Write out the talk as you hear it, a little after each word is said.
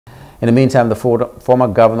In the meantime, the former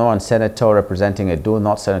governor and senator representing Edo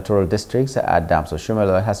North senatorial districts, Adams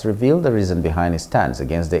Oshiomole, has revealed the reason behind his stance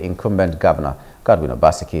against the incumbent governor, Godwin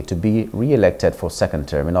Obaseki, to be re-elected for second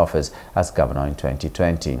term in office as governor in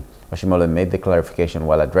 2020. Oshiomole made the clarification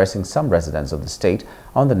while addressing some residents of the state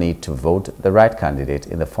on the need to vote the right candidate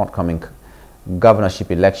in the forthcoming governorship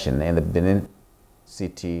election in the Benin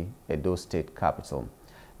City, Edo State capital.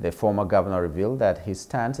 The former governor revealed that his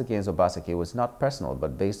stance against Obaseki was not personal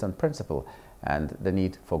but based on principle and the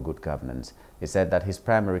need for good governance. He said that his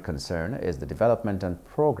primary concern is the development and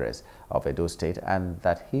progress of Edo State and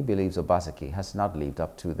that he believes Obaseki has not lived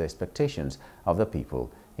up to the expectations of the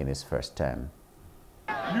people in his first term.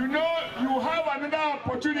 You know, you have another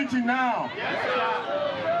opportunity now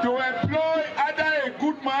to employ either a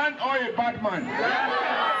good man or a bad man.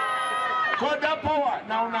 Got that power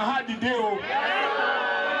now had the day.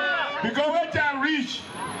 Because when they reach,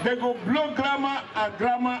 they go blow grammar and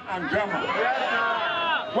grammar and grammar.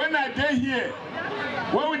 When I dey here,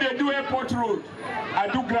 when they do airport road, I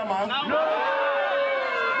do grammar.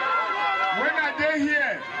 When I dey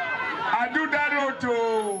here, I do that road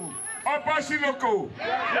to Upper Siloko,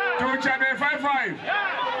 to Channel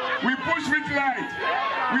 55. We push street light,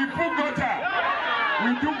 we put gutter,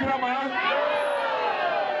 we do grammar.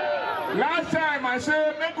 Last time I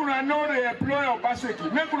said, make una know the employer of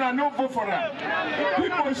Obaseki, make una know vote for her.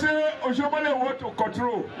 People say Oshiomhole want to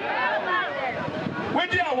control. When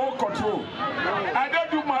do I want control? I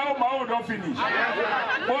don't do my own don't finish.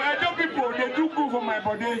 But I know people, they do good for my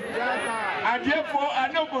body. And therefore,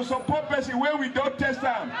 I know go support person where we don't test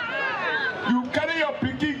them. You carry your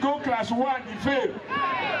pikin go class 1, he fail.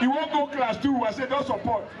 You won't go class 2, I say don't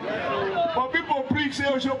support. But people preach, say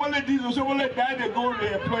Oshiomhole this, Oshiomhole that, they go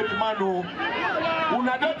they employ the man.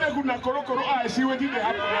 Una don't take una koro I see what did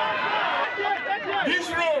happen now. This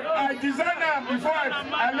road, I designed them before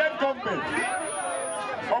I left government.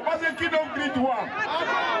 Obaseki don't greet one.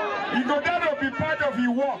 He go down to be part of his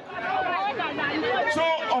work. So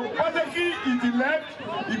Obaseki is the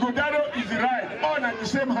left, he go down is the right, all at the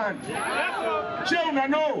same hand. Shey una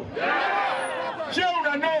know. Shey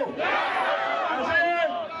una know. I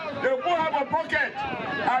say, they go have a pocket.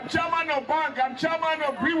 I'm chairman of bank, I'm chairman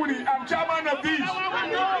of brewery, I'm chairman of this.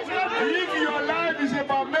 If your life is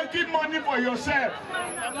about making money for yourself,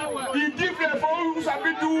 it's different for who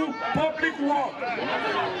sabi do public work.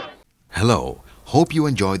 Hello. Hope you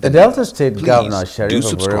enjoyed the Delta State Governor Sheriff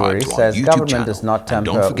of Owerri says government does not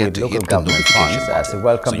tamper with local government funds as he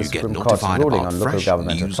welcomed the Supreme Court's ruling on local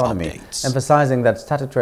government autonomy, emphasizing that statutory